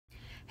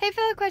Hey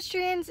fellow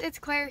equestrians, it's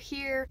Claire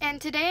here, and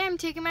today I'm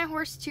taking my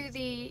horse to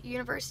the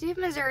University of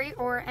Missouri,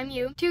 or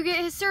MU, to get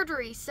his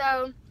surgery.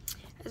 So,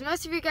 as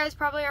most of you guys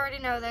probably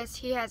already know this,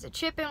 he has a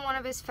chip in one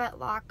of his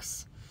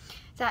fetlocks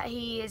that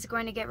he is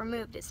going to get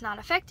removed. It's not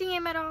affecting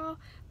him at all,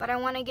 but I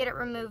want to get it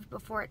removed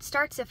before it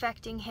starts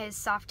affecting his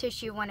soft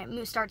tissue when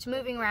it starts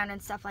moving around and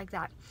stuff like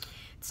that.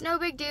 It's no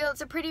big deal,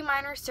 it's a pretty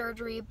minor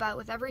surgery, but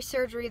with every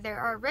surgery there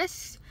are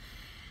risks.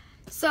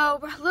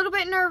 So, a little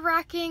bit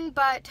nerve-wracking,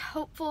 but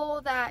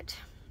hopeful that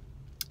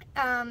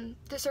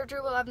the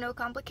surgery will have no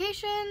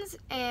complications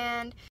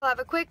and we'll have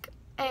a quick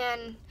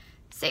and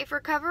safe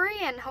recovery,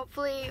 and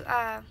hopefully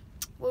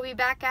we'll be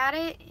back at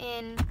it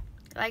in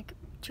like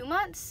 2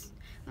 months,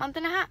 month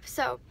and a half.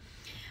 So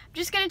I'm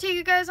just gonna take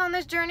you guys on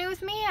this journey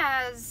with me,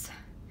 as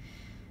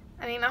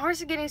I mean, my horse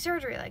is getting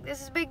surgery. Like,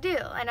 this is a big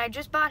deal, and I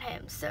just bought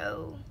him,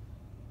 so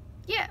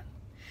yeah.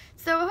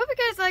 So I hope you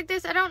guys like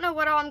this. I don't know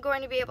what all I'm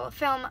going to be able to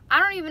film. I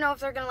don't even know if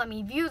they're gonna let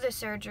me view the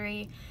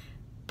surgery,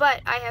 but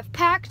I have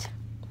packed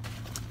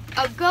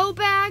a go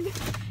bag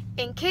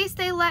in case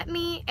they let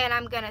me, and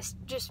I'm gonna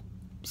just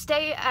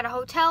stay at a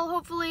hotel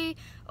hopefully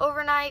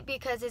overnight,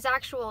 because his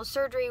actual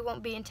surgery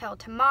won't be until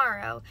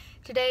tomorrow.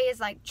 Today is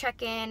like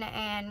check-in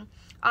and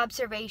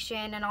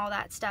observation and all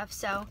that stuff.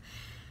 So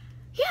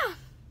yeah,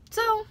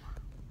 so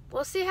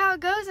we'll see how it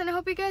goes, and I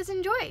hope you guys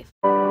enjoy.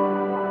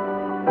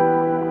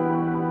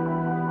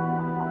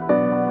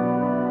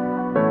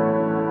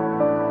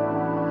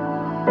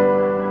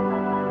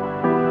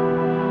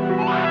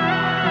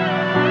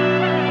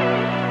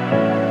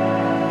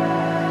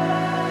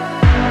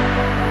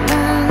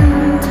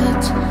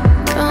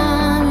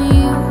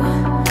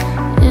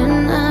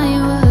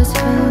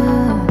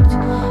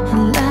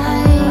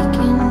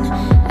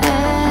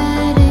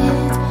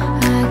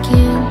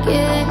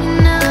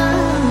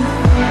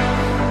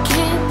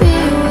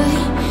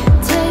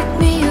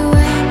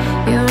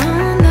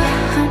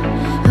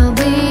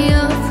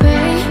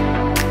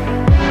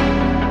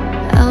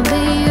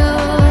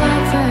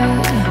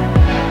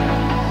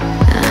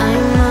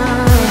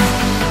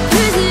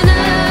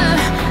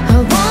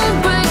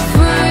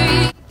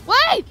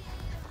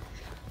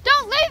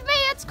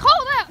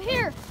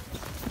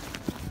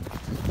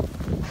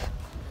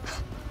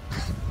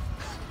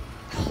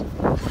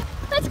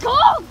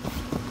 Cold!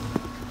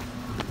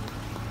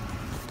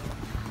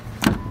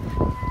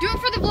 Do it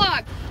for the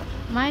vlog.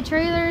 My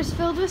trailer is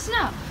filled with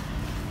snow,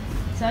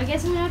 so I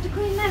guess I'm gonna have to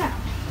clean that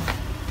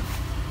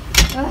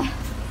out.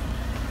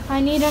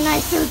 I need a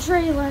nicer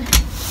trailer.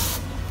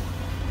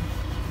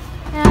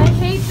 And I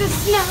hate the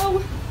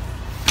snow.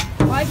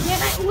 Why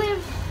can't I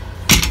live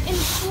in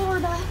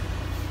Florida?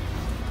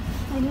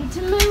 I need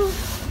to move.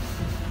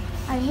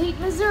 I hate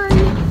Missouri.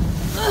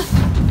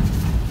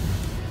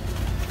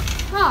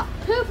 Ah,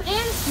 poop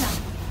and snow.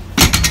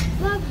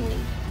 Lovely.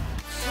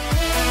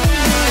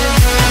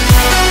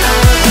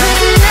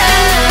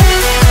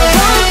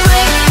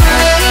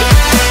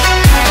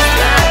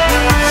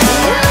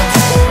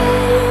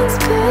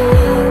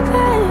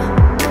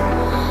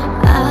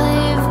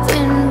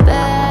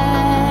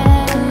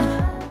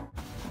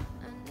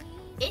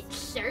 It's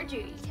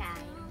surgery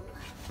time.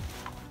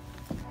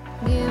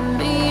 Give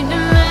me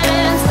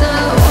demands, so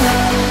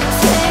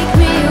take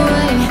me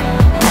away,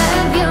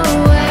 have your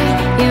way.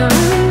 You're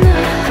on the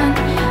hunt,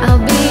 I'll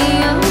be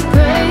your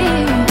prey.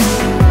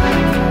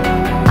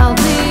 I'll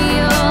be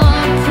your prey.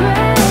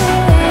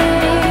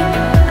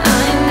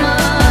 I'm a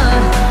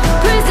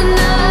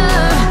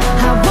prisoner,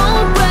 I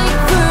won't break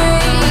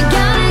free.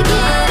 Gotta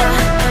get a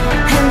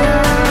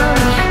handle on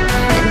me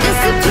and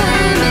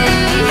discipline me.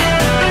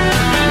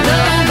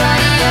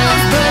 Nobody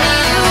else but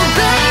you,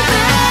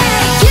 baby.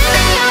 Give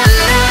me your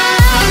love, baby.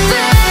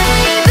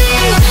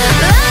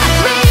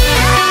 Lock me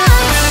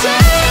up,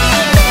 shame me.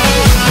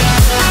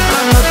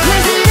 I'm a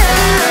prisoner,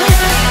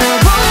 I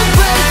won't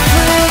break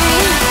free.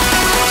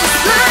 Just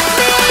lock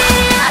me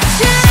up,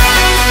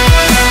 chains. Lock me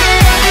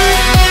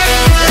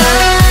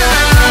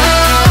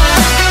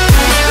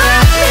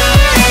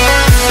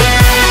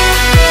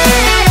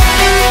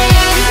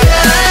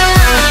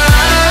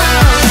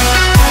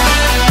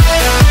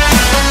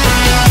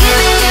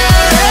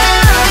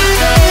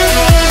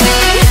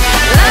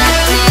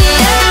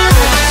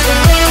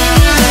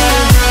Give me your love, baby. Lock me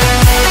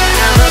up,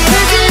 I'm a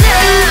prisoner, I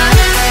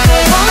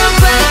won't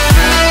break free.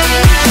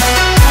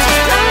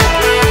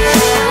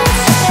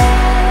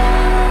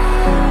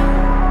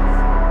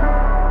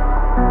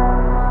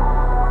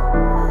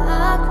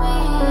 Lock me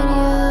in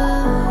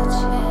your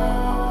chains.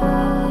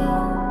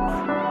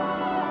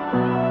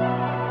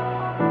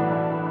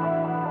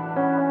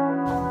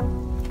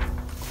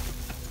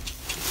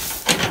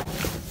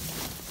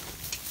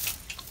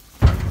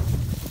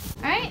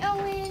 Alright,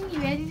 Owen, you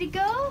ready to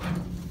go?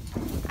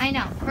 I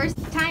know, first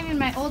time in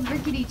my old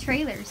rickety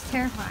trailer is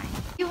terrifying.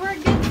 You were a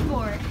good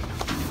sport.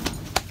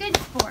 Good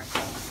sport.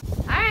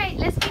 Alright,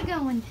 let's get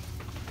going.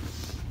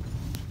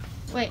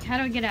 Wait, how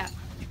do I get out?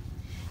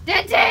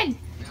 Denton!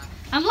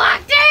 I'm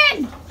locked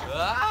in!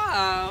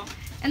 Wow.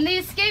 And the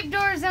escape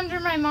door is under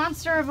my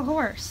monster of a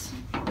horse.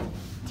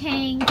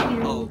 Thank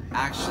you. Oh,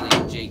 actually,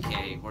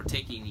 JK, we're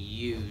taking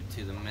you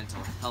to the mental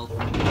health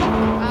ward.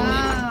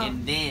 Oh.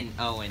 And then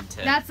Owen to...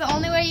 That's the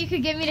only way you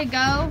could get me to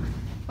go,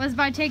 was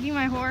by taking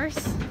my horse?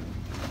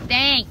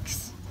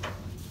 Thanks.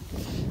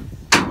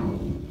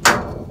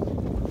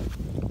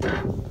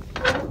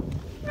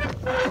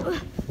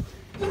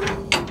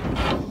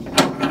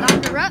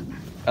 Lock her up.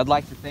 I'd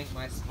like to thank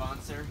my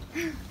sponsor.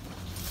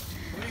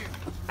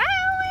 Bye,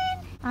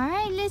 Owen. All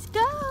right, let's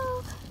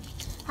go.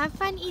 Have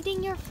fun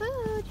eating your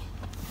food.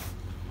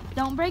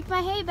 Don't break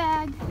my hay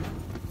bag.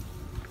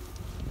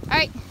 All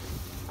right,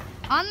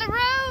 on the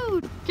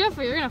road.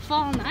 Careful, you're gonna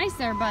fall on the ice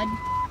there, bud.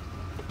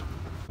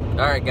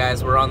 All right,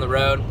 guys, we're on the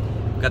road.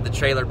 Got the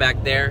trailer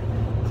back there.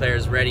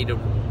 Claire's ready to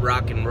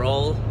rock and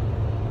roll.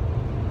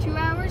 2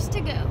 hours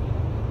to go.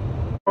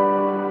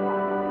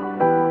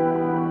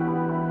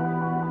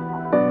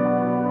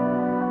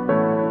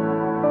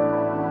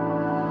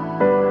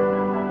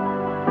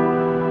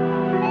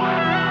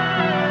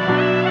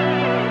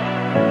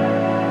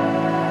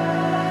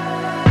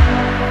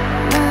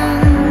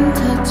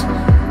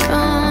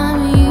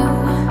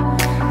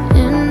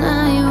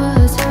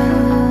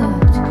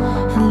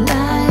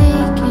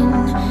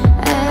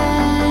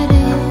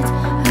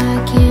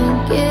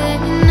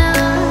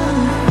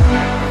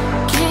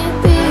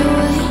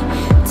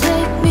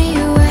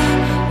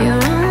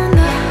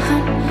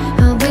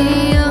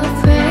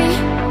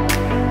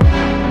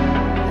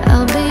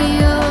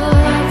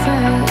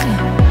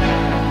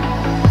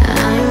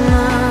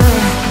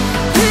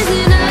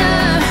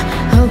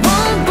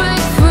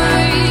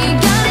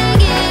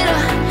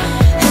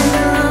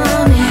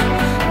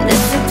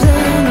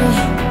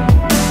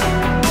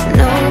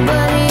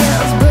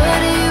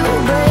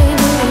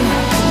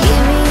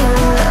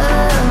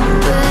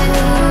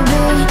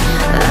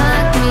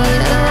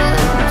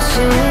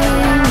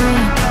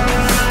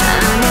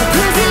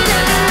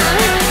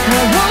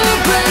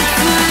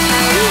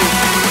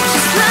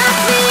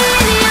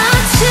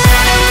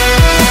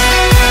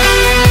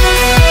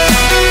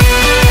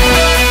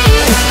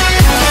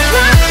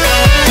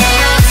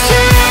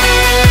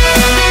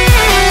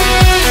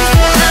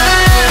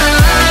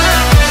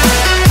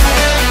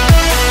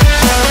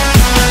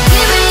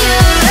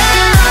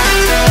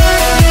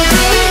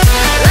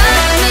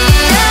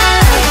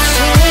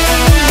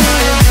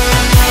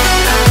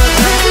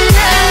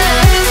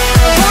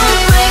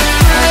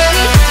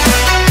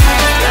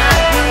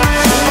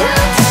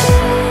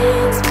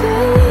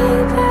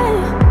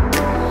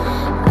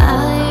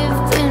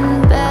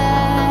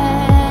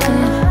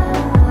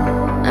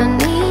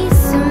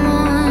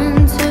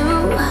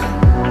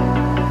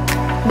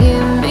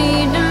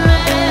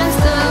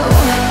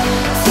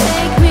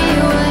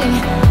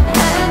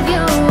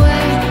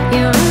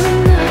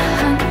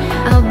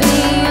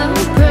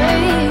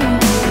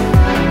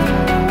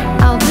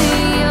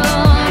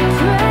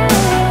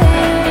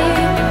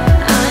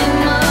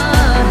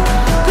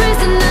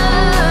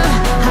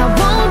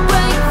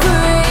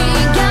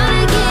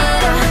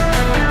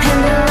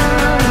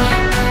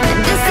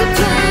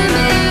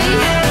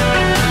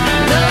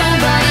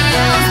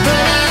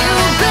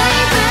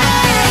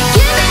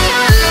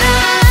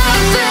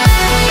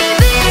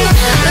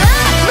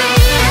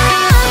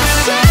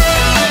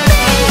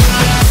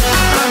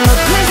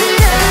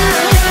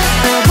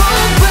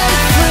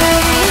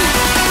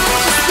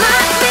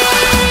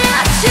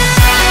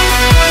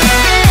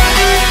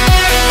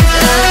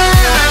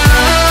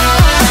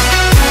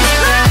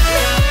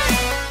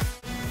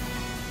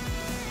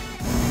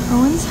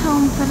 Owen's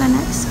home for the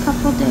next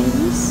couple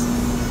days.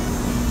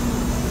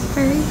 It's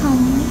very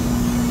homely.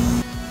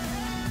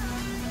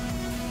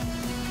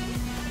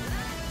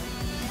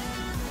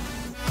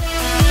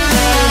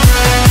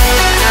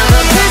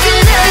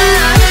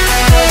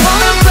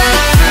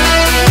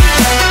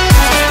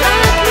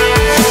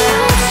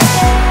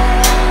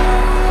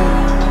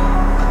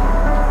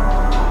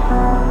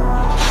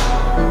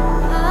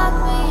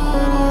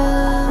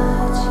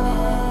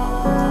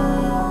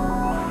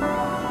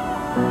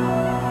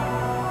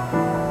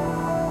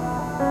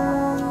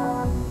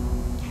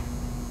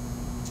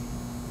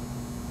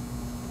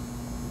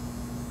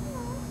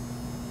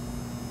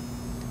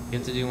 You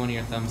have to do one of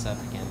your thumbs up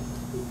again.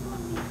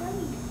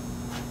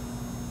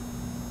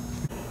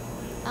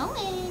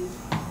 Owen!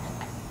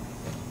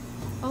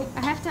 Oh, I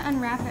have to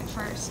unwrap it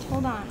first.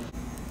 Hold on.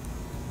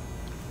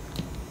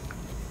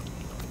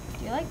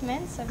 Do you like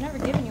mints? I've never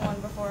given you one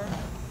before.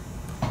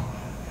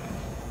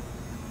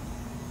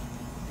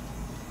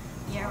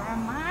 You're a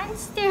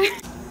monster!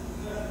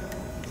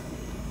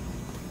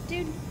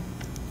 Dude.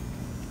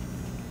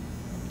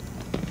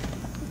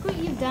 Look what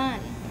you've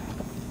done.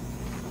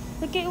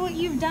 Look at what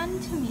you've done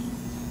to me.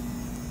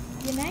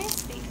 You're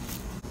nasty.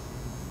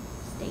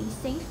 Stay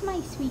safe,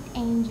 my sweet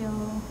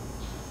angel.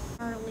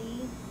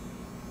 Charlie.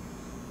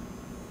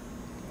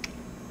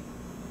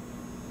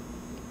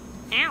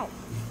 Ow.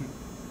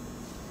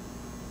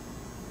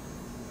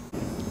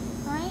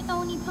 Alright,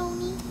 Oni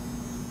Pony.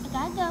 I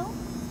gotta go.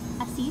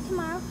 I'll see you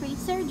tomorrow for your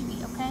surgery,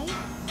 okay?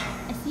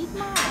 I'll see you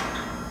tomorrow.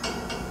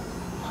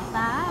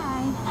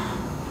 Bye.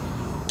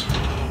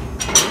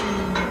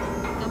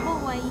 Good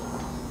boy.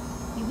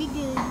 You be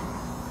good.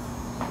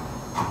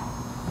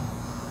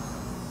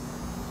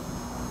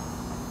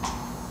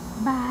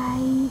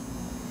 Bye.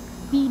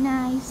 Be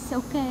nice,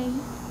 okay?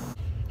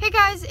 Hey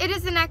guys, it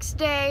is the next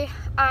day.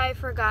 I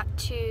forgot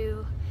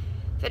to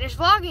finish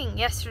vlogging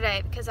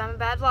yesterday because I'm a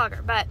bad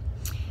vlogger. But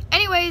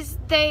anyways,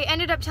 they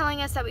ended up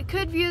telling us that we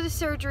could view the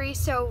surgery,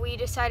 so we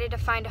decided to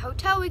find a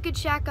hotel we could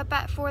shack up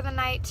at for the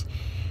night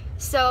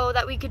so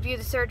that we could view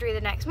the surgery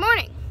the next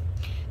morning.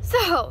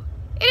 So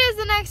it is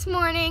the next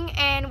morning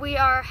and we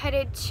are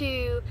headed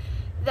to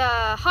the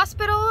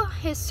hospital.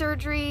 His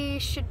surgery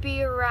should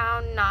be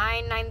around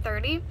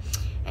 9:30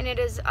 and it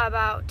is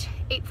about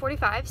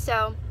 8:45,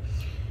 so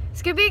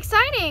it's gonna be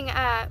exciting,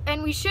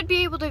 and we should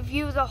be able to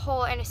view the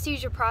whole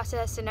anesthesia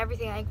process and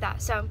everything like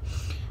that. So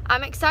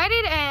I'm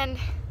excited, and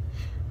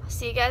I'll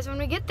see you guys when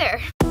we get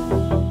there.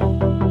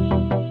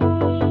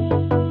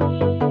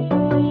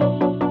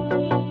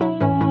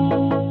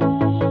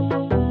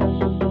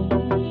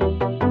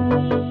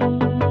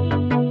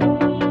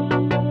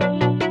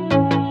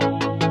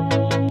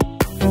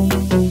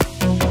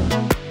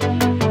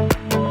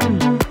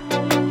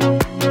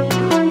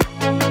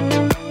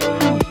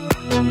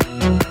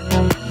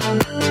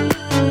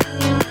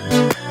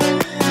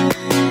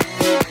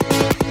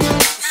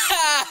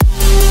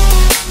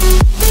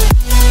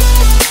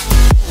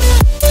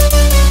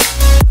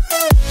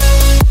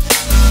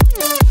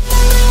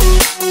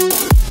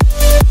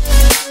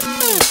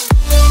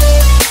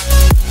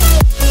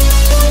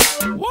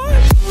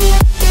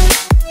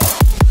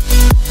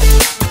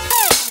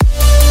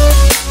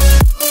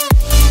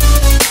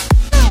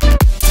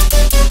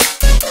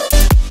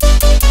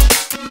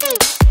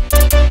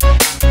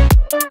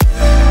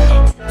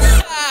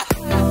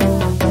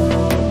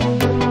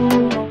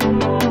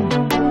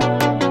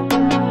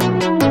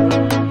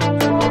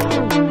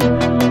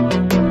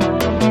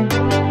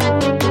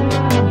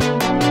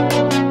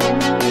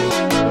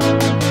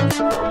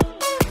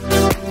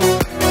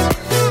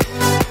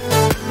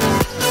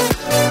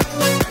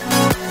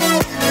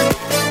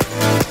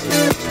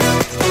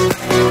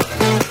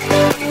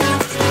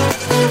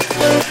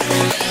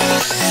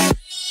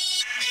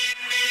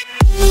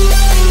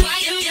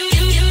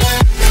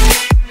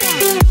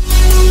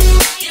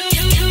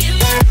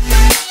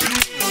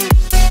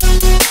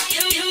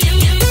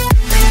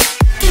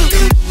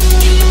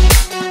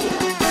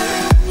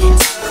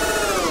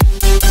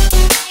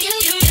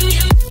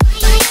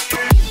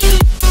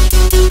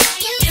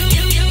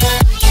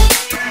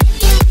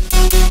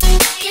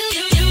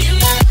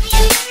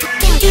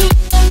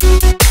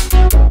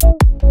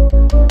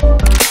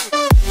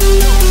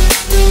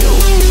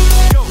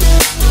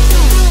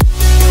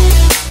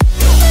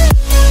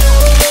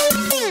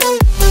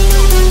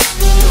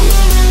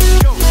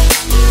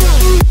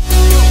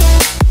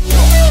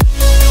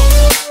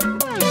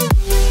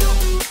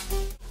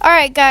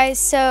 Alright guys,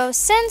 so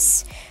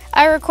since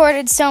I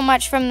recorded so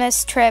much from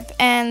this trip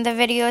and the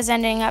video is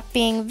ending up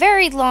being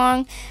very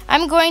long,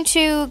 I'm going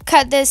to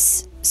cut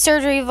this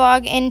surgery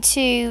vlog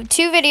into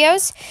 2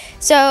 videos.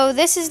 So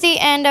this is the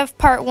end of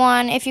part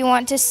 1. If you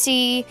want to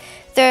see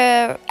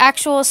the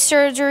actual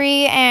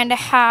surgery and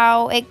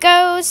how it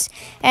goes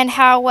and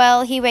how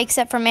well he wakes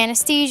up from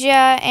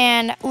anesthesia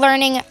and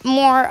learning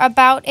more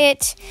about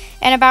it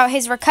and about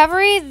his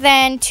recovery,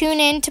 then tune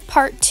in to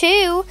part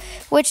 2,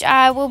 which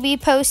I will be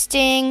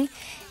posting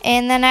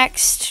in the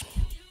next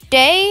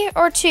day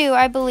or 2,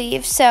 I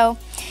believe. So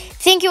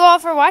thank you all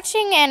for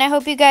watching, and I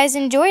hope you guys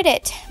enjoyed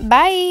it.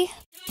 Bye.